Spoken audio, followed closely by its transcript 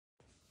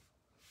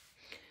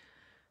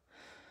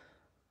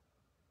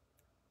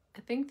I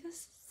think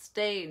this is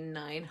day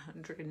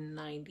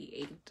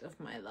 998 of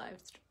my live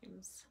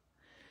streams.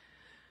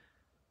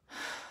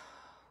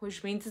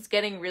 Which means it's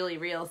getting really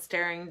real,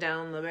 staring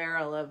down the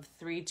barrel of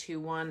 3, 2,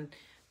 1,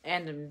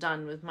 and I'm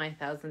done with my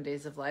 1,000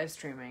 days of live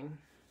streaming.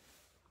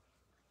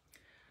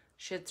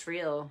 Shit's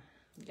real,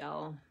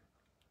 y'all.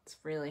 It's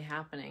really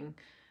happening.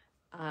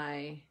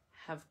 I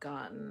have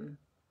gotten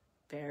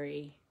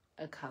very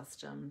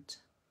accustomed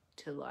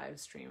to live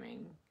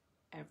streaming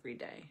every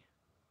day.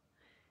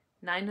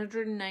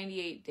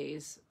 998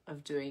 days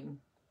of doing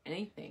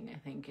anything, I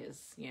think,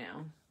 is,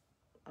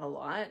 a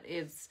lot.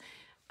 It's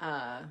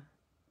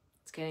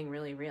getting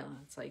really real.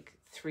 It's like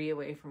 3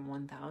 away from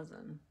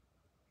 1,000.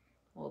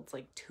 Well, it's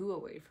like 2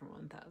 away from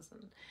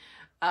 1,000.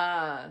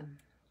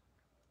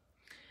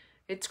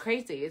 It's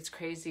crazy. It's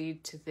crazy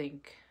to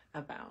think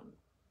about.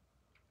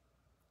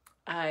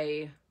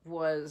 I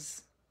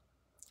was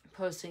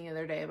posting the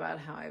other day about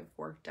how I've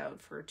worked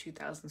out for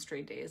 2,000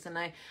 straight days, and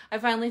I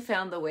finally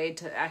found the way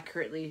to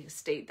accurately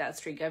state that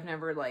streak. I've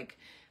never,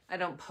 I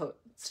don't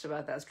post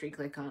about that streak,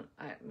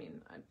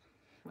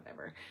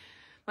 whatever.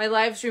 My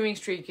live streaming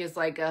streak is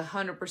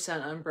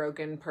 100%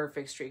 unbroken,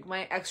 perfect streak.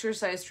 My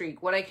exercise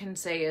streak, what I can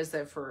say is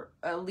that for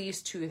at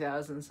least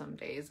 2,000 some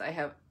days, I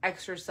have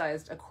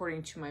exercised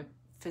according to my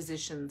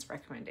physician's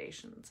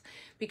recommendations.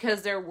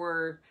 Because there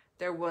was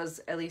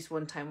at least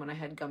one time when I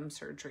had gum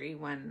surgery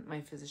when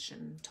my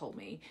physician told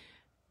me,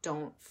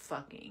 don't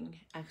fucking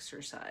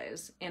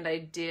exercise. And I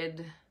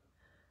did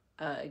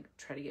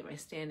try to get my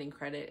standing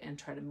credit and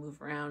try to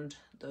move around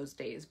those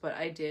days, but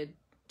I did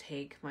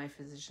take my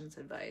physician's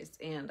advice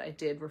and I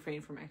did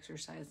refrain from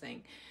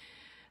exercising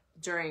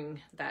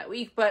during that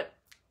week. But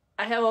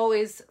I have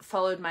always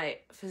followed my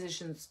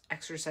physician's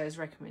exercise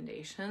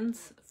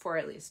recommendations for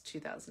at least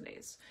 2,000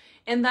 days.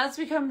 And that's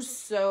become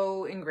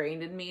so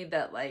ingrained in me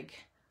that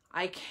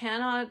I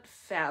cannot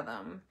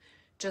fathom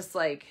just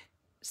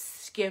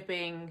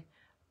skipping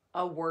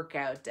a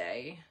workout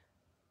day.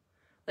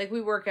 We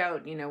work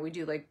out, we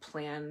do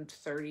planned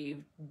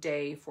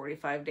 30-day,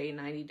 45-day,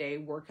 90-day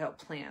workout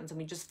plans, and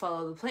we just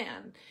follow the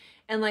plan.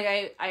 And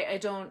I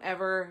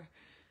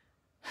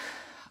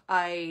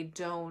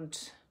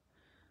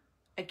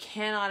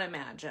cannot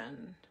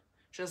imagine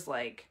just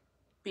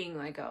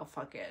being oh,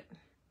 fuck it.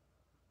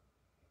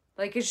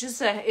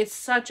 It's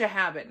such a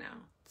habit now.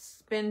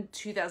 It's been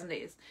 2,000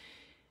 days.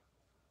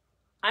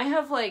 I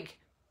have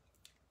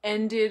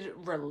ended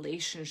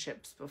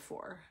relationships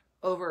before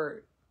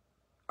over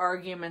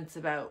arguments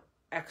about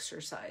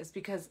exercise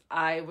because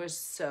I was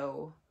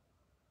so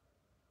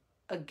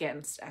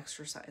against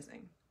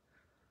exercising.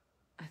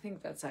 I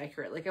think that's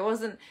accurate. I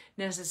wasn't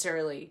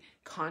necessarily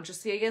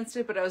consciously against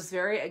it, but I was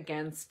very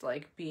against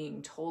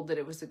being told that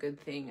it was a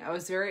good thing. I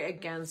was very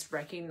against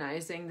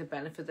recognizing the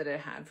benefit that it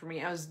had for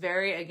me. I was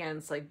very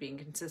against being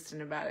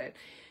consistent about it.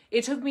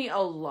 It took me a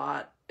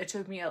lot. It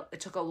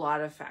took a lot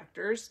of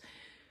factors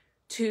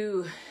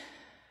to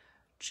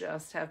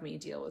just have me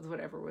deal with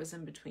whatever was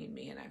in between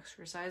me and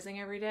exercising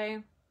every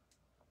day.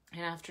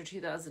 And after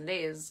 2,000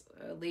 days,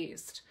 at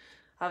least,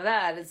 of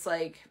that, it's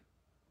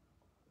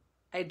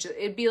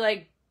it'd be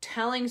like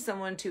telling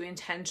someone to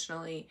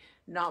intentionally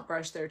not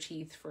brush their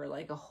teeth for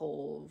a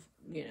whole,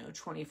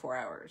 24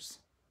 hours.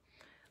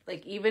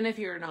 Even if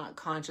you're not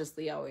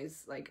consciously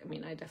always, I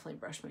definitely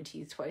brush my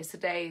teeth twice a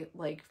day,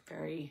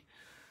 very,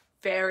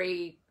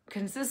 very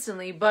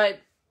consistently, but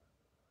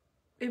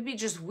it'd be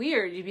just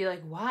weird. You'd be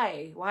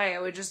why? I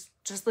would just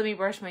let me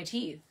brush my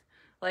teeth.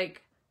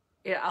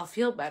 I'll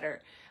feel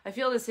better. I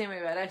feel the same way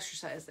about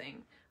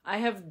exercising. I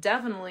have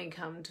definitely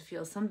come to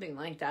feel something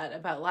like that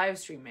about live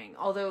streaming.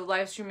 Although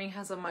live streaming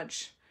has a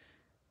much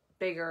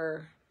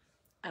bigger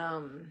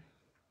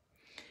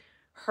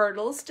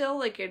hurdle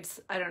still. I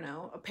don't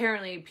know.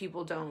 Apparently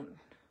people don't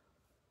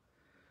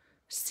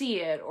see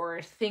it or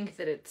think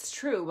that it's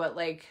true, but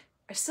I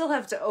still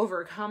have to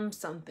overcome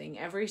something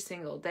every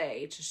single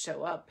day to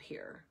show up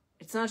here.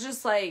 It's not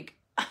just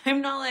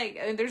I'm not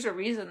there's a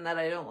reason that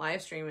I don't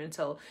live stream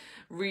until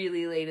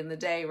really late in the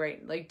day,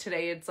 right?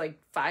 Today it's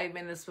 5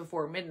 minutes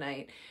before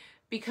midnight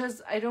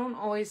because I don't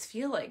always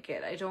feel like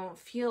it. I don't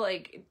feel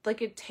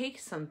it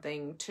takes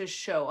something to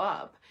show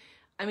up.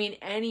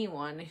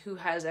 Anyone who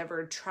has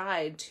ever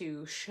tried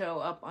to show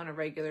up on a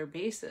regular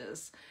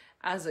basis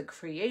as a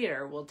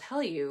creator will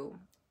tell you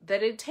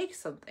that it takes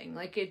something.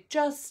 It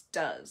just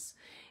does.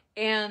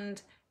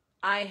 And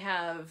I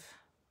have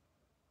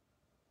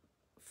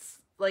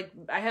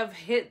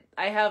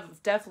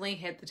definitely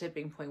hit the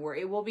tipping point where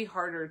it will be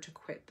harder to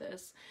quit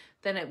this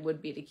than it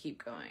would be to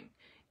keep going.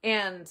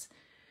 And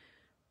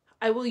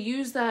I will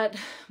use that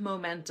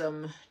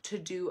momentum to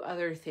do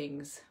other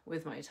things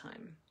with my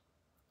time.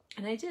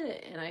 And I did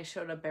it, and I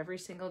showed up every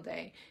single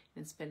day,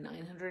 and it's been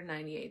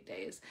 998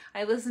 days.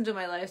 I listened to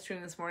my live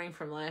stream this morning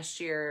from last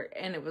year,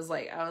 and it was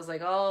I was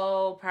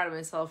all proud of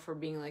myself for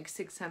being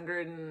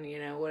 600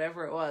 and,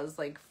 whatever it was,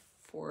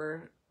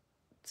 for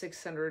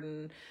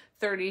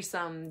 630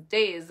 some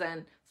days,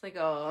 and it's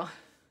oh,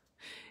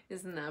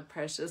 isn't that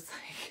precious?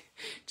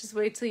 Just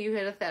wait till you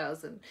hit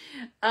 1,000.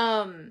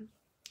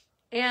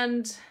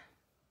 And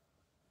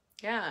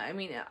Yeah, I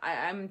mean,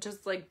 I'm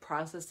just like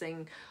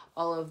processing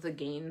all of the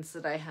gains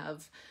that I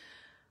have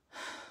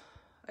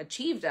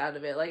achieved out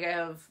of it. Like, I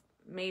have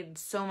made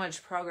so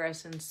much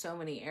progress in so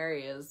many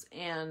areas,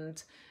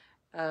 and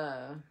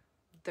uh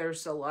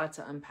there's a lot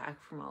to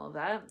unpack from all of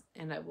that,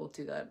 and I will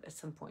do that at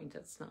some point.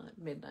 It's not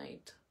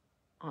midnight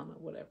on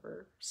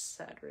whatever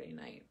Saturday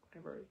night,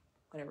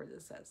 whatever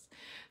this says.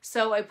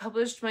 So I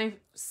published my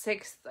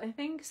 6th, I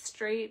think,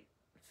 straight,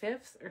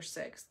 5th or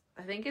 6th.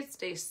 I think it's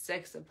day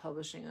 6 of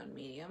publishing on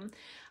Medium.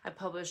 I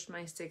published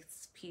my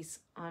 6th piece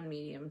on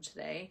Medium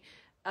today.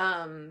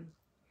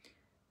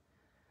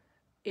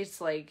 It's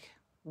like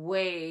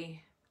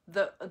way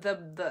the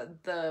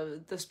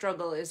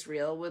struggle is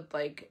real with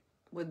like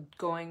with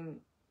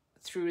going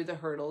through the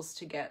hurdles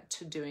to get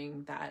to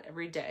doing that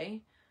every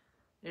day.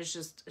 It's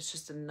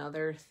just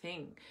another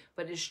thing,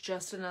 but it's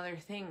just another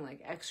thing,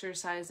 like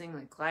exercising,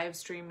 like live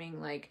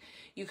streaming. Like,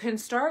 you can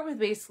start with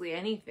basically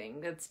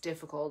anything that's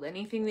difficult,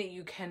 anything that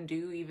you can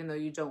do even though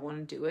you don't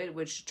want to do it,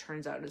 which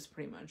turns out is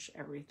pretty much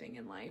everything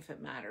in life.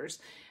 It matters.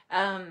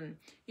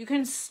 You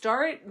can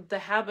start the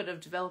habit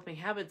of developing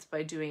habits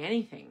by doing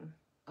anything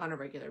on a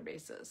regular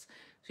basis.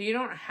 So you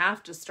don't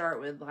have to start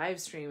with live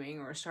streaming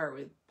or start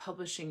with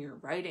publishing your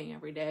writing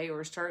every day,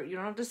 or you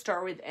don't have to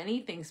start with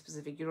anything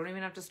specific. You don't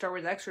even have to start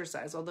with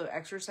exercise, although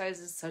exercise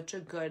is such a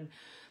good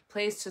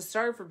place to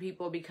start for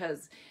people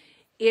because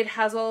it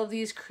has all of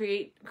these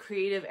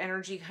creative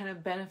energy kind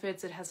of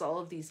benefits. It has all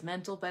of these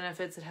mental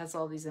benefits. It has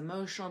all these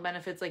emotional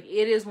benefits. Like,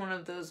 it is one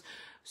of those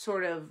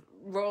sort of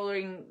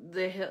rolling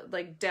the hill,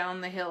 like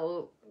down the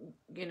hill,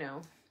 you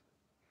know.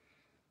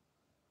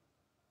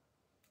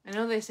 I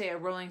know they say a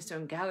rolling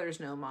stone gathers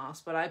no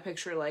moss, but I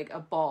picture like a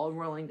ball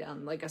rolling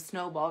down, like a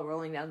snowball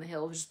rolling down the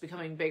hill, just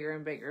becoming bigger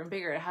and bigger and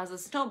bigger. It has a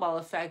snowball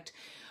effect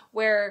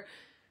where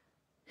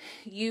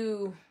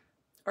you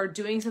are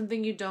doing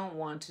something you don't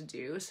want to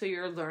do. So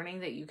you're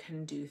learning that you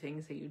can do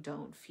things that you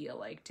don't feel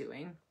like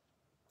doing.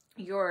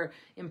 You're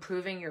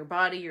improving your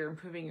body, you're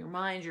improving your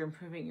mind, you're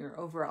improving your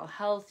overall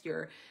health.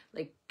 You're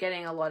like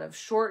getting a lot of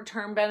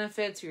short-term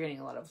benefits. You're getting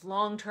a lot of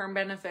long-term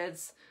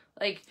benefits.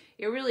 Like,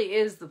 it really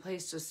is the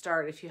place to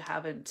start if you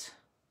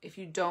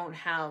don't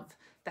have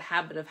the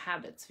habit of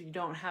habits, if you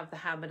don't have the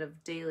habit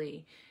of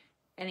daily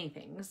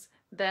anythings,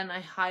 then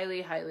I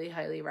highly, highly,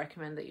 highly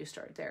recommend that you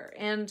start there.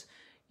 And,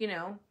 you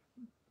know,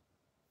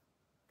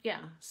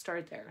 yeah,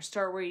 start there.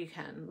 Start where you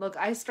can. Look,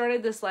 I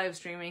started this live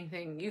streaming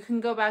thing. You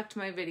can go back to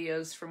my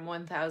videos from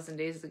 1,000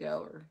 days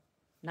ago or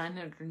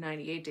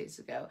 998 days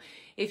ago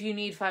if you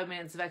need 5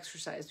 minutes of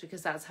exercise,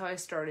 because that's how I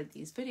started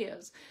these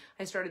videos.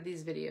 I started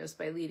these videos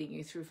by leading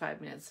you through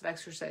 5 minutes of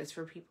exercise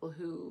for people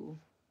who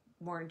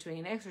weren't doing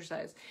an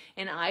exercise.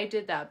 And I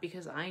did that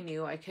because I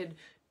knew I could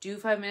do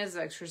 5 minutes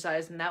of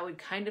exercise and that would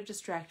kind of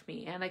distract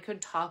me, and I could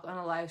talk on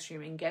a live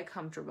stream and get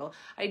comfortable.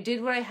 I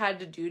did what I had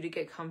to do to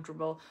get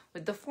comfortable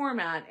with the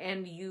format,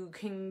 and you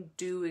can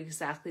do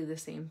exactly the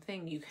same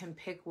thing. You can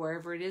pick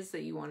wherever it is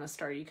that you want to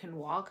start. You can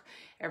walk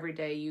every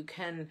day.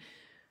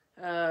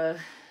 I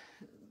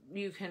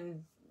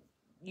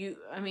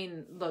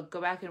mean, look,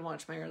 go back and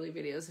watch my early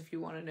videos if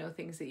you want to know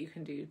things that you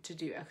can do to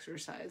do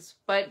exercise.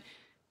 But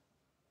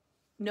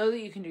know that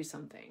you can do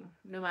something,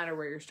 no matter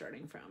where you're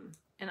starting from.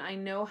 And I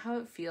know how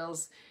it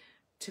feels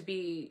to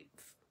be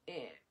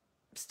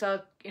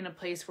stuck in a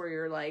place where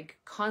you're like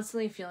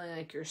constantly feeling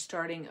like you're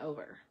starting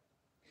over.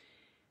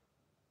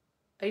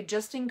 I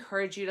just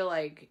encourage you to,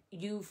 like,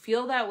 you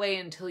feel that way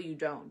until you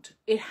don't.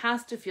 It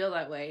has to feel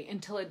that way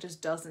until it just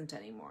doesn't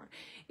anymore.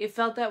 It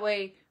felt that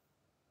way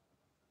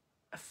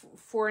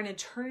for an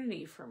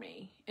eternity for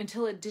me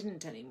until it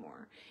didn't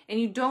anymore. And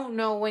you don't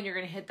know when you're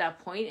going to hit that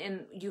point,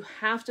 and you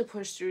have to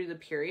push through the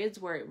periods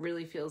where it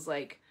really feels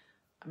like,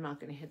 I'm not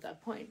going to hit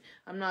that point.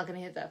 I'm not going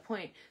to hit that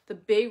point. The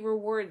big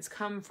rewards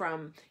come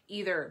from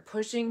either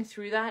pushing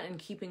through that and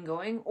keeping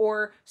going,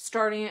 or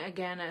starting it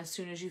again as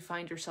soon as you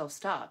find yourself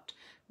stopped.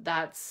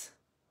 That's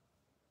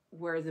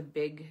where the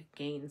big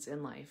gains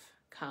in life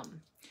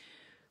come.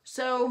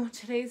 So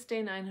today's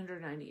day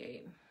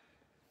 998.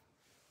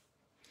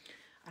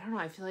 I don't know,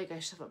 I feel like I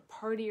should have a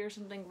party or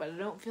something, but I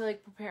don't feel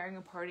like preparing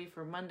a party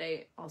for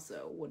Monday.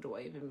 Also, what do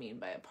I even mean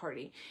by a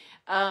party?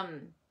 I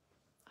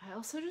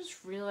also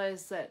just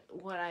realized that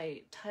what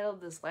I titled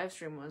this live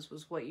stream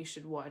was what you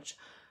should watch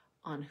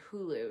on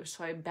Hulu.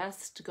 So I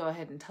best go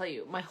ahead and tell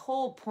you. My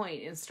whole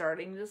point in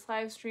starting this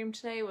live stream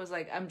today was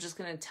like, I'm just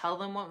going to tell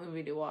them what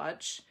movie to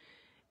watch,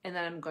 and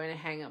then I'm going to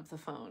hang up the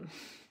phone.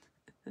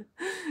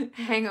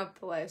 Hang up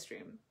the live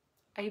stream.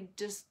 I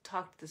just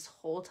talked this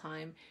whole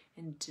time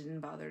and didn't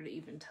bother to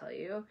even tell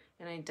you,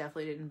 and I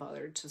definitely didn't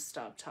bother to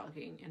stop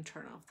talking and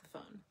turn off the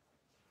phone.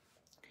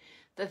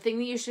 The thing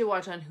that you should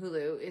watch on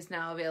Hulu is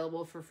now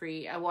available for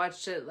free. I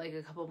watched it like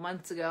a couple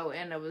months ago,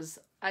 and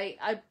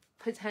I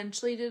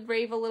potentially did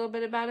rave a little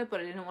bit about it, but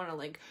I didn't want to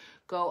like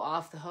go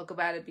off the hook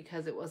about it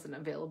because it wasn't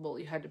available.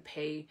 You had to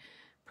pay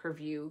per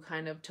view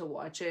kind of to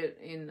watch it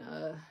in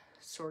a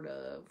sort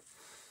of,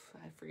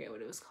 I forget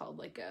what it was called,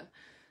 like a,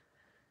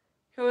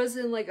 It was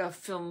in like a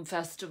film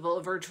festival,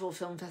 a virtual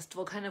film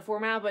festival kind of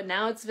format, but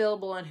now it's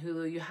available on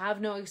Hulu. You have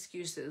no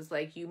excuses.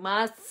 Like, you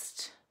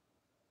must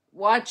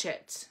watch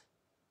it.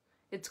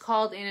 It's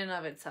called In and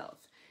of Itself.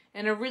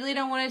 And I really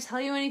don't want to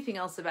tell you anything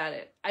else about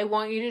it. I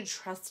want you to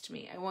trust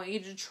me. I want you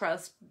to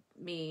trust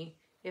me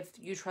if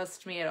you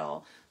trust me at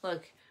all.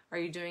 Look, are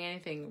you doing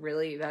anything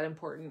really that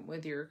important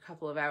with your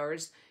couple of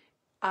hours?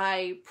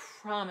 I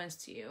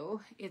promise you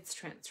it's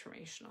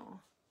transformational.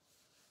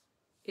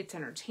 It's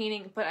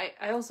entertaining, but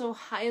I also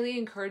highly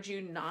encourage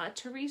you not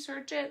to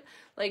research it.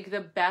 Like,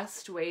 the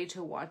best way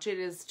to watch it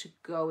is to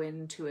go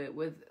into it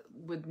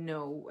with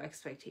no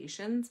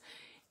expectations.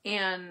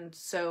 And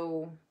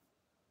so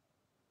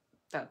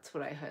that's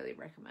what I highly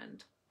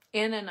recommend.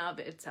 In and of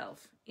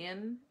Itself.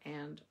 In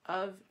and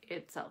of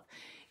Itself.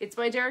 It's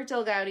by Derek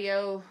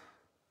DelGaudio.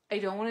 I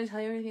don't want to tell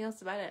you anything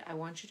else about it. I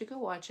want you to go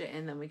watch it,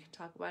 and then we can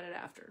talk about it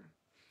after.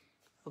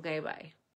 Okay, bye.